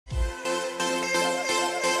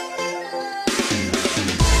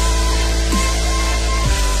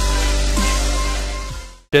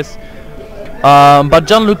matches. But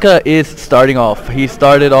Gianluca is starting off. He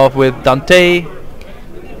started off with Dante,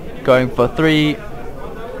 going for 3.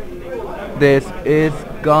 This is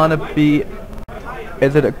gonna be...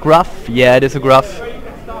 Is it a gruff? Yeah, it is a gruff.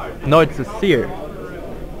 No, it's a seer.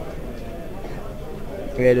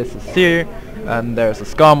 It is a seer. And there's a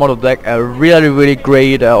Scar model deck. A really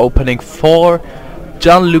great opening for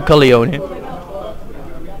Gianluca Leone.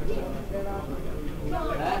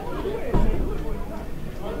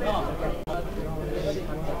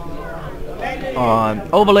 On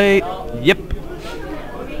overlay, yep.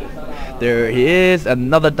 There he is.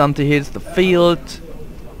 Another Dante hits the field.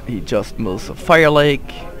 He just moves a Fire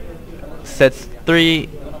Lake, sets 3,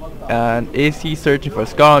 and is he searching for a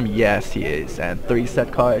Scarm? Yes, he is. And 3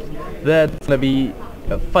 set cards. That's gonna be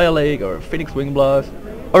a Fire Lake or a Phoenix Wing Blast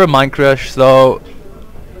or a Mind Crush. So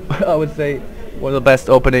I would say one of the best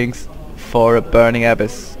openings for a Burning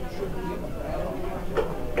Abyss.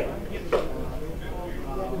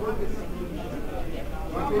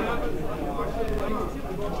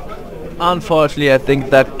 Unfortunately, I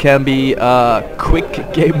think that can be a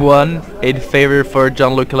quick game 1 in favor for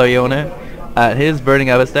Gianluca Leone and his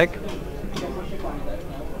Burning Abyss deck.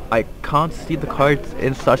 I can't see the cards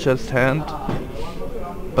in Sasha's hand,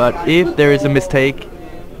 but if there is a mistake...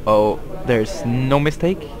 Oh, there's no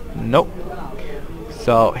mistake? Nope.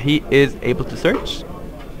 So he is able to search.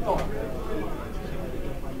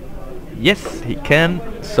 Yes, he can.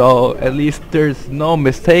 So at least there's no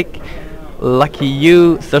mistake. Lucky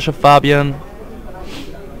you, Sasha Fabian.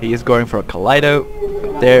 He is going for a Kaleido.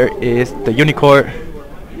 There is the Unicorn.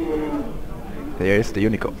 There is the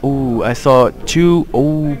Unicorn. Ooh, I saw 2.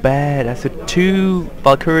 Oh, bad. I saw 2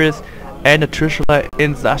 Valkyries and a Trishula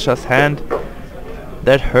in Sasha's hand.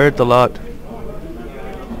 That hurt a lot.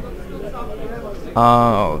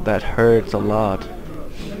 Oh, that hurts a lot.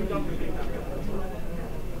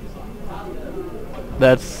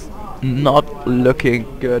 That's not looking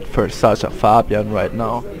good for Sasha Fabian right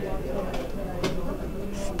now.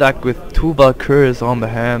 Stuck with 2 Valkyries on the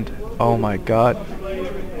hand. Oh my god.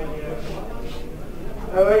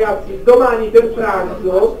 Ragazzi, domani per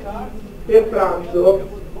pranzo,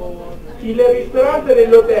 il ristorante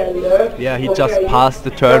dell'hotel. Yeah, he just passed the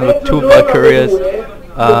turn with 2 Valkyries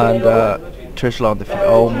and Trishula on the field.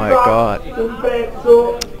 Oh my god.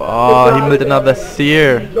 Oh, he made another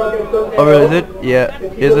seer. Or is it? Yeah.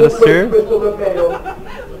 Is it a seer?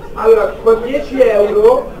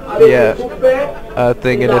 Yeah. I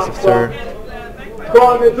think it is a seer.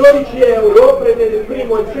 Oh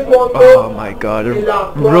my god.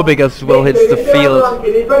 Rubik as well hits the field.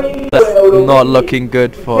 That's not looking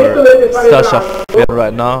good for Sasha Fabian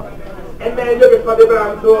right now.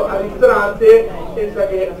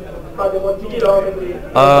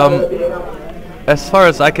 As far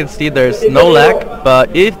as I can see, there's no lag, but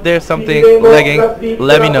if there's something lagging,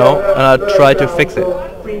 let me know and I'll try to fix it.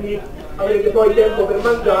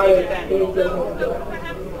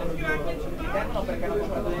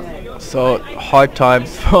 So hard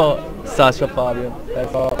times for Sasha Fabian.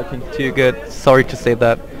 That's not looking too good. Sorry to say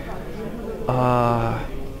that.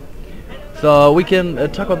 So we can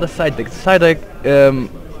talk about the side deck. Side deck.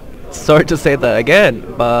 Sorry to say that again,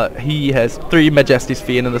 but he has 3 Majesty's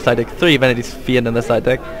Fiend in the side deck, 3 Vanity's Fiend in the side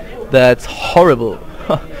deck. That's horrible.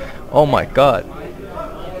 Oh my god.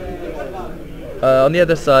 On the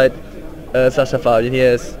other side, Sasha Fabian, he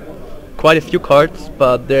has quite a few cards,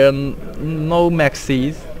 but there are no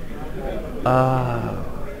Maxis.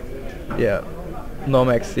 Yeah, no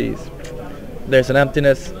Maxis. There's an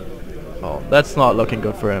Emptiness. Oh, that's not looking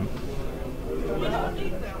good for him.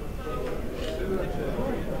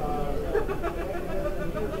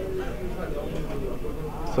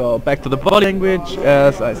 So back to the body language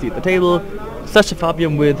as I see at the table. Sasha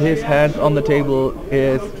Fabian with his hand on the table,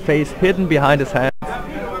 his face hidden behind his hands.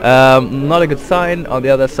 Not a good sign. On the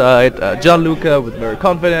other side, Gianluca with very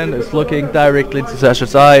confident is looking directly into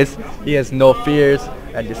Sasha's eyes. He has no fears,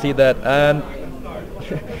 and you see that. And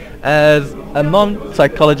as a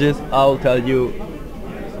non-psychologist, I will tell you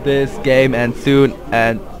this game ends soon,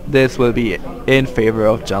 and this will be in favor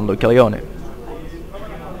of Gianluca Leone.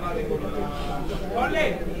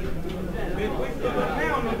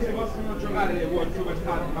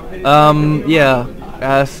 Yeah,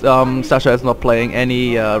 as Sasha is not playing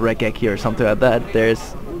any Regeki or something like that,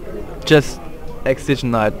 there's just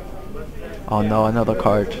Excision Knight. Oh no, another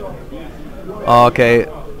card. Okay,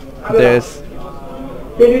 there's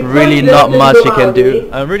really not much he can do.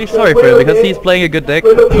 I'm really sorry for him because he's playing a good deck.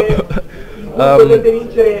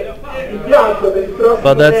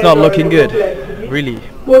 But that's not looking good, really.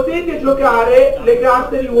 Potete giocare le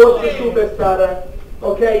carte di Watch Superstar,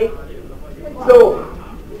 ok? So,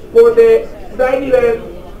 For the side event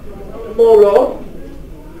molo,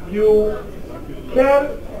 you can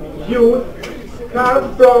use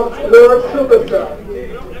cards from your superstar.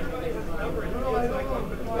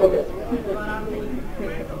 Okay.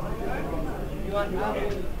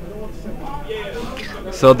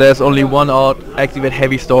 So there's only one out, activate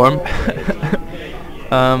Heavy Storm.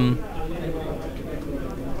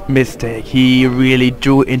 Mistake. He really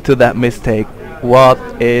drew into that mistake. What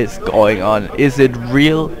is going on? Is it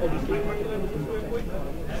real?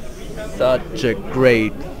 Such a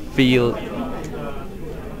great feel.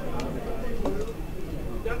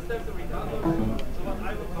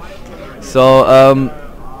 So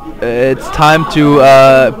it's time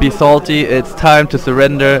to be salty. It's time to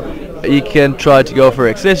surrender. He can try to go for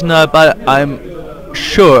Excision Knight, but I'm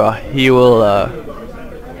sure he will.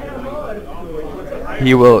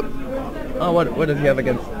 Oh, what does he have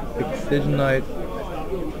against Excision Knight?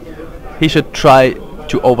 He should try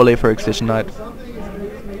to overlay for Excision Knight.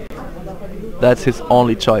 That's his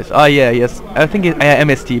only choice. Ah, yeah, yes. I think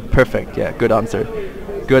MST. Perfect. Yeah, good answer.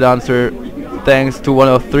 Good answer. Thanks to one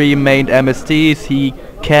of 3 main MSTs, he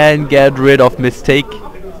can get rid of Mistake,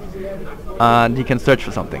 and he can search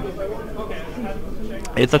for something.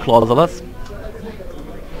 It's a Clauselus.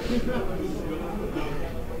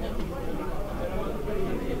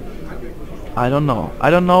 I don't know. I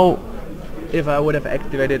don't know if I would have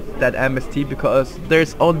activated that MST, because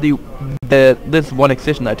there's only this one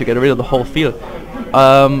Excision Knight to get rid of the whole field.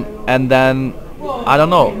 And then I don't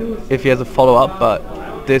know if he has a follow-up, but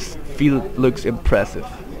this field looks impressive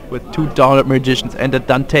with 2 Downward Magicians and a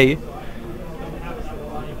Dante.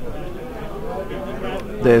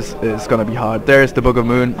 This is gonna be hard. There's the Book of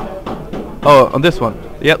Moon. Oh, on this one.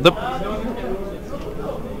 Yep.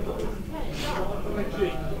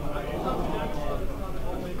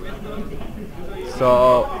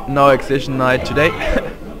 So no Excision Knight today.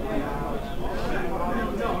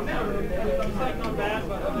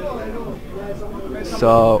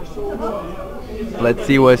 So let's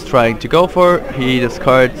see what he's trying to go for. He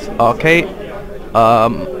discards. Okay.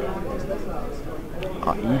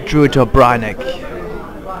 He drew to a Brainiac.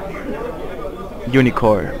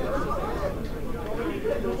 Unicorn.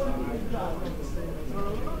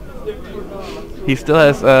 He still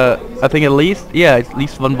has, I think at least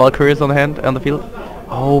 1 Valkyries on the hand on the field.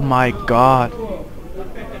 Oh my god!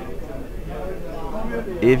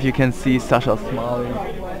 If you can see Sasha smiling,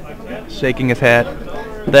 shaking his head,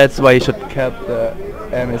 that's why he should cap the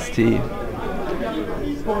MST.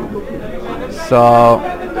 So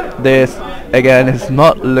this again is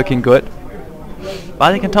not looking good.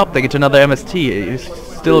 But he can top deck it to another MST. He's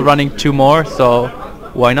still running 2 more, so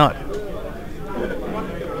why not?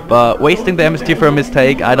 But wasting the MST for a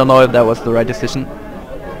mistake, I don't know if that was the right decision.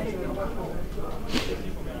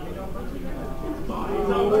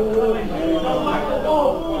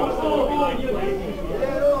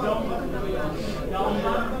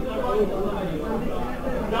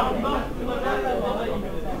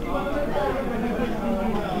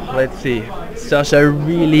 Let's see. Sasha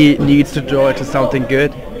really needs to draw into something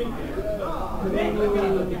good.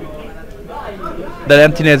 That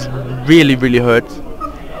emptiness really hurts.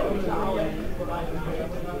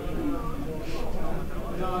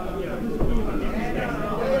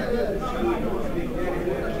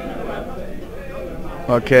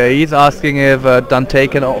 Okay, he's asking if Dante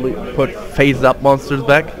can only put face-up monsters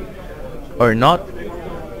back or not.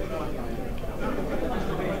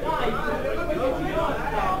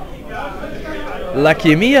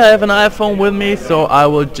 Lucky me, I have an iPhone with me, so I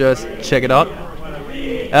will just check it out.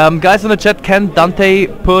 Guys in the chat, can Dante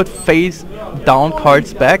put face-down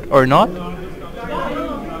cards back or not?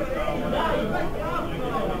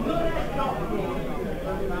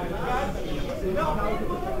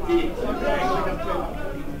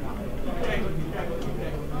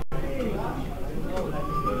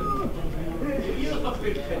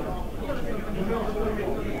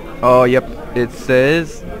 Oh, yep, it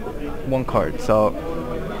says 1 card, so...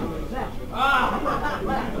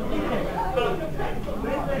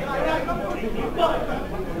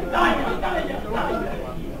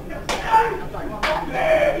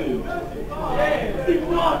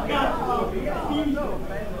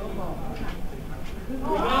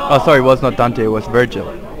 Oh, sorry, it was not Dante, it was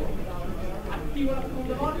Virgil.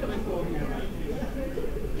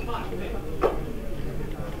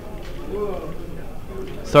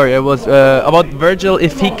 Sorry, it was about Virgil,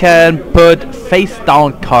 if he can put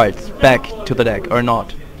face-down cards back to the deck or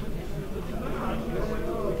not.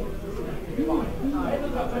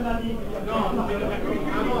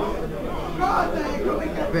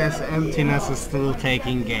 This emptiness is still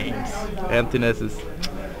taking games. Emptiness is...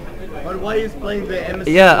 But why is playing the MS?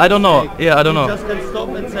 Yeah, I don't know. Yeah, I don't know. You just can stop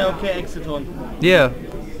and say, okay, exit on. Yeah.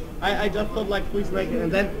 I just thought like, please make it,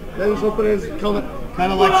 and then his opponent is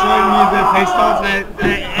kind of like showing me the face dance,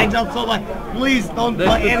 and I just thought like, please don't That's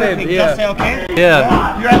play the same, anything, yeah. just say okay.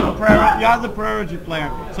 Yeah. You are the priority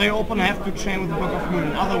player, so your opponent has to chain with the Book of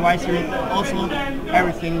Moon. Otherwise, you also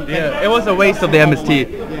everything. Yeah, it was a waste of the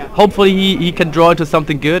MST. Yeah. Hopefully he can draw into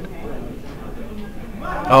something good.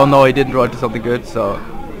 Oh no, he didn't draw into something good, so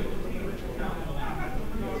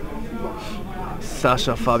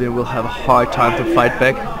Sasha Fabian will have a hard time to fight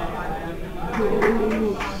back.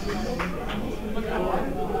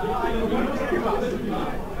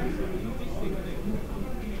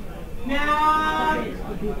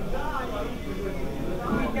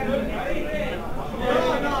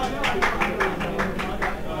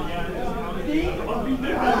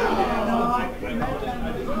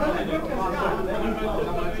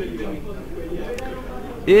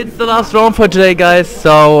 It's the last round for today, guys,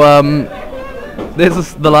 so this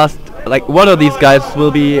is the last, like, one of these guys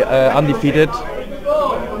will be undefeated.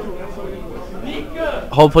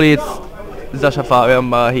 Hopefully it's Sasha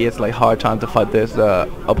Fabian, he has like hard time to fight this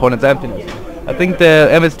opponent's emptiness. I think the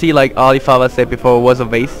MST, like Ali Fava said before, was a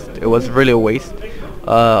waste. It was really a waste.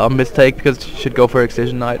 A mistake, because he should go for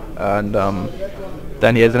Excision Knight, and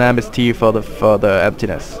then he has an MST for the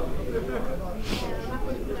emptiness.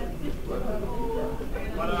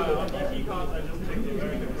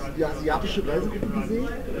 Die asiatische Reisegruppe gesehen?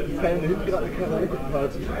 Die feiern hinten gerade eine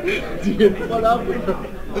Karaoke-Party. Die gehen voll ab.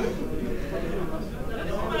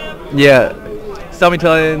 Yeah, some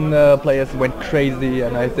Italian players went crazy,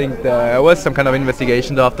 and I think there was some kind of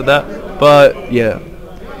investigation after that. But yeah,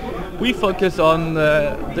 we focus on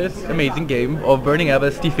this amazing game of Burning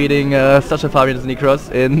Abyss defeating Sasha Fabian's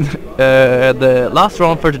Nekroz in the last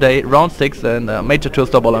round for today, round 6, and Major Tour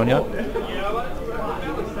Bologna.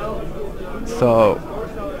 So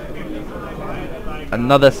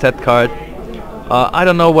another set card. I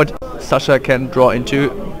don't know what Sasha can draw into.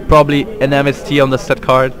 Probably an MST on the set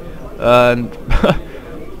card, and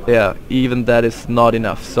yeah, even that is not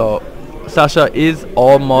enough. So Sasha is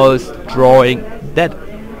almost drawing dead.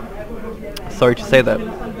 Sorry to say that.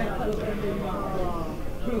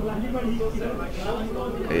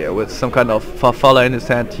 Yeah, with some kind of Farfalla in his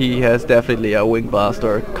hand, he has definitely a Wing Blast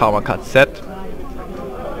or Karma Cut set.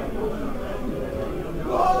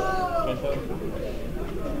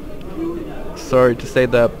 Sorry to say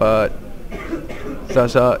that, but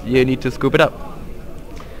Sasha, you need to scoop it up.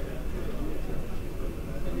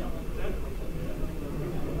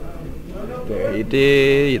 There he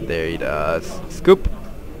did, there he does. Scoop.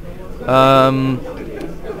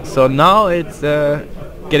 So now it's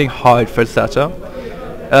getting hard for Sasha.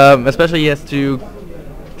 Especially he has to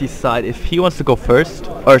decide if he wants to go first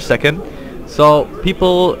or second. So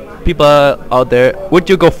people out there, would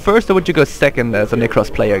you go first or would you go second as a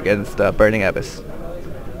Nekroz player against Burning Abyss?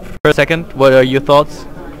 First, second, what are your thoughts?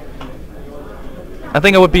 I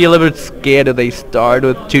think I would be a little bit scared if they start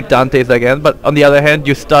with 2 Dantes again, but on the other hand,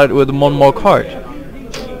 you start with 1 more card.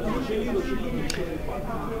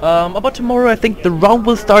 About tomorrow, I think the round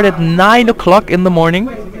will start at 9 o'clock in the morning.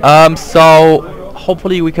 So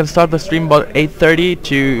hopefully we can start the stream about 8:30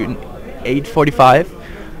 to 8:45.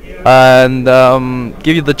 And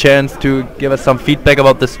give you the chance to give us some feedback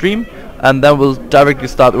about the stream, and then we'll directly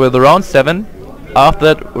start with round 7.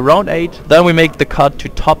 After that, round 8, then we make the cut to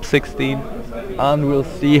top 16, and we'll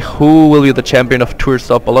see who will be the champion of Tour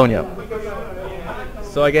Stop Bologna.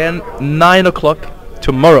 So again, 9 o'clock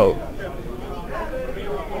tomorrow.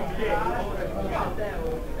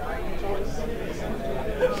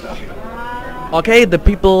 Okay, the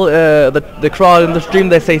people, the crowd in the stream,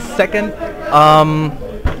 they say second.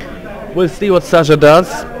 We'll see what Sasha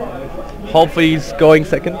does. Hopefully he's going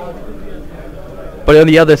second. But on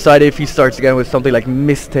the other side, if he starts again with something like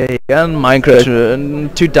Mistake and Minecraft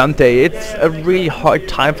and 2 Dante, it's a really hard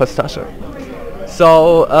time for Sasha.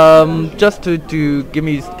 So just to give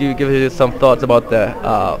you some thoughts about the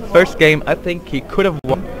first game, I think he could have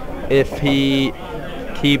won if he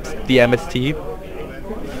keeps the MST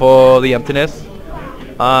for the emptiness,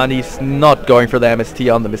 and he's not going for the MST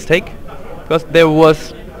on the Mistake, because there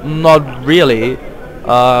was not really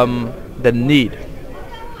the need.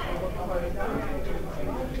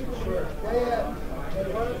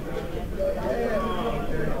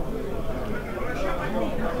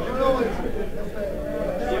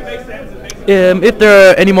 If there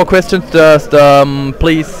are any more questions, just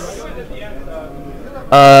please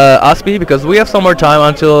ask me, because we have some more time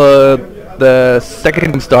until the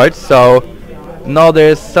second game starts. So now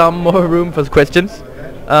there's some more room for questions.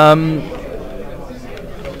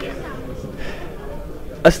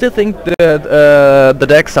 I still think that the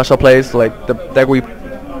deck Sasha plays, like the deck we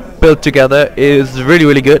built together, is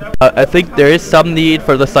really good. I think there is some need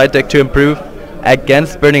for the side deck to improve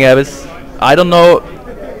against Burning Abyss. I don't know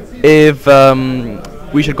if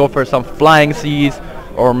we should go for some flying seas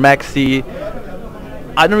or maxi.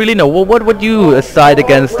 I don't really know. What would you side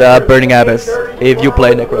against Burning Abyss if you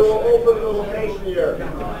play Nekroz?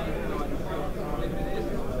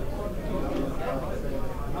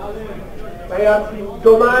 Ragazzi,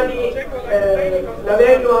 domani la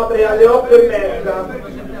venue apre alle 8:30.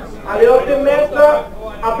 Alle 8:30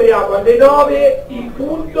 apriamo, alle 9 in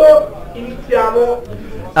punto iniziamo.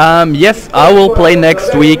 Yes, I will play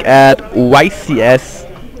next week at YCS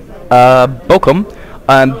Bochum,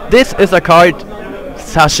 and this is a card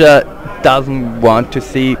Sasha doesn't want to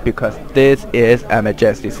see because this is a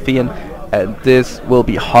Majesty's Fiend, and this will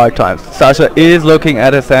be hard times. Sasha is looking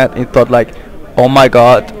at his hand and thought like, oh my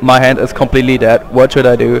god, my hand is completely dead, what should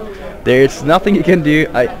I do? There's nothing he can do,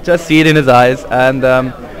 I just see it in his eyes, and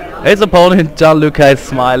his opponent Gianluca is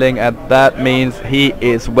smiling, and that means he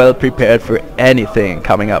is well prepared for anything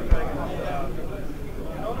coming up.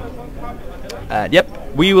 And yep,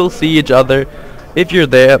 we will see each other if you're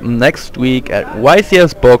there next week at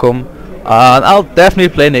YCS Bochum. I'll definitely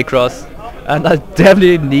play Nekroz, and I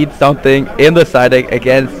definitely need something in the side deck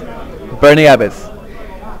against Burning Abyss.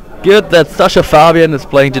 Good that Sasha Fabian is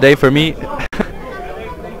playing today for me.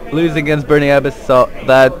 Losing against Burning Abyss, so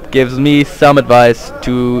that gives me some advice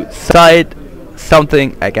to side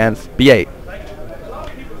something against BA.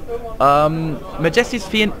 Majesty's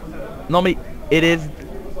Fiend, normally it is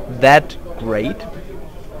that great,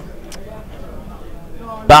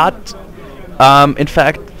 but in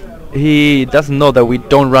fact he doesn't know that we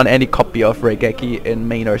don't run any copy of Reigeki in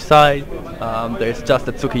main or side. There's just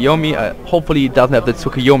the Tsukuyomi. Hopefully he doesn't have the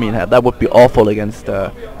Tsukuyomi in hand. That would be awful against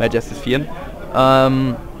Majesty's Fiend.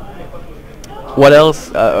 What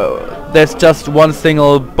else? There's just one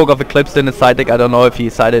single Book of Eclipse in the side deck. I don't know if he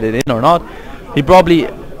sided it in or not. He probably,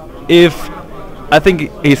 I think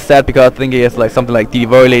he's sad because I think he has like something like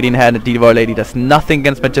Devour Lady in hand, and Devour Lady does nothing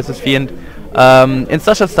against Majesty's Fiend. In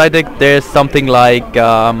such a side deck there's something like 3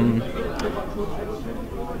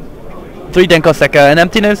 Denko Sekka and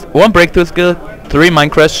Emptiness, 1 Breakthrough Skill, 3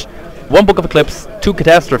 Mind Crush, 1 Book of Eclipse, 2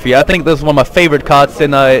 Catastrophe. I think this is one of my favorite cards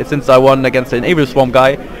since I won against an Evil Swarm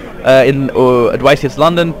guy at YCS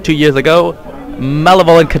London 2 years ago.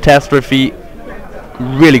 Malevolent Catastrophe,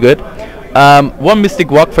 really good. 1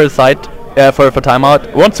 Mystic Walk for the side, for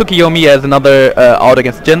timeout, 1 Tsukuyomi as another out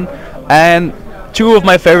against Jin, and 2 of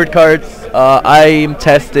my favorite cards I'm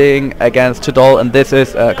testing against Chidol, and this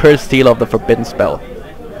is Cursed Seal of the Forbidden Spell.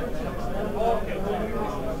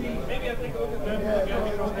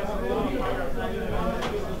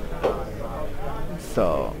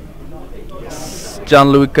 So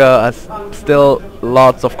Gianluca has still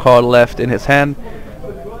lots of card left in his hand.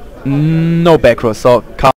 No back row, so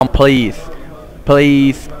come please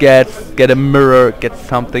get a mirror, get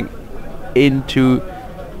something into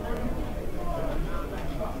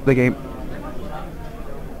the game.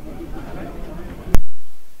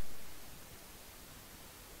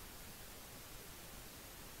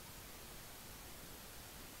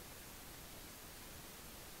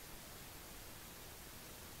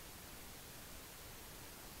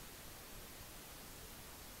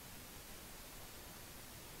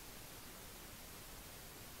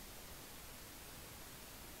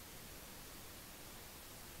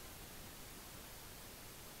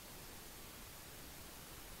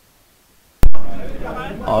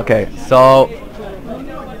 Okay, so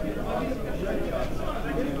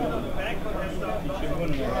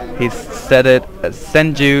he's set it as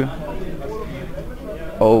Senju.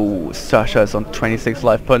 Oh, Sasha is on 26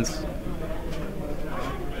 life points.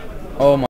 Oh my.